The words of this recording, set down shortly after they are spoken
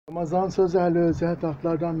Ramazan Sözer'le özel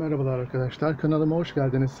tatlardan merhabalar arkadaşlar. Kanalıma hoş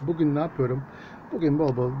geldiniz. Bugün ne yapıyorum? Bugün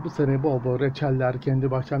bu sene bol bol reçeller,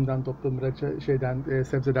 kendi bahçemden topladığım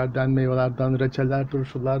sebzelerden, meyvelerden reçeller,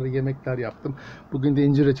 turşular, yemekler yaptım. Bugün de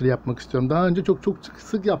incir reçeli yapmak istiyorum. Daha önce çok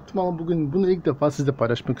sık yaptım ama bugün bunu ilk defa sizle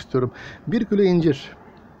paylaşmak istiyorum. 1 kilo incir.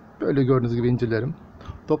 Böyle gördüğünüz gibi incirlerim.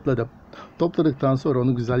 Topladım. Topladıktan sonra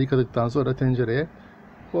onu güzel yıkadıktan sonra tencereye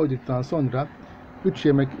koyduktan sonra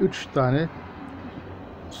 3 tane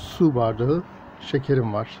su bardağı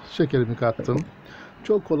şekerim var. Şekerimi kattım.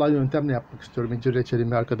 Çok kolay yöntemle yapmak istiyorum incir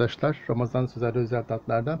reçelimi arkadaşlar. Ramazan Sözer'le özel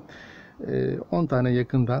tatlarda 10 tane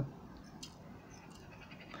yakında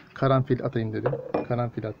karanfil atayım dedim.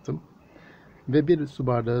 Karanfil attım. Ve 1 su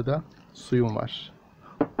bardağı da suyum var.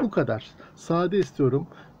 Bu kadar. Sade istiyorum.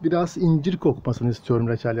 Biraz incir kokmasını istiyorum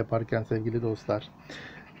reçel yaparken sevgili dostlar.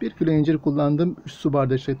 1 kilo incir kullandım. 3 su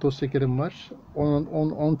bardağı toz şekerim var.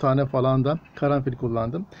 10 tane falan da karanfil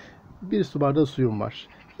kullandım. 1 su bardağı suyum var.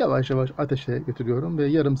 Yavaş yavaş ateşe götürüyorum ve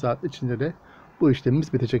yarım saat içinde de bu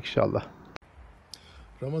işlemimiz bitecek inşallah.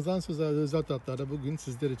 Ramazan Sözer'le özel tatlarda bugün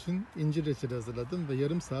sizler için incir reçeli hazırladım ve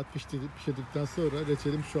yarım saat pişirdikten sonra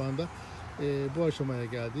reçelim şu anda bu aşamaya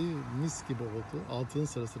geldi. Mis gibi oldu. Altın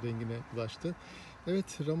sarısı rengine ulaştı.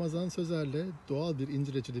 Evet, Ramazan Sözer'le doğal bir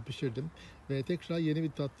incir reçeli pişirdim ve tekrar yeni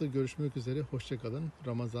bir tatlı görüşmek üzere. Hoşça kalın.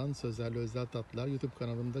 Ramazan Sözer'le özel tatlılar YouTube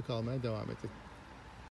kanalımda kalmaya devam edin.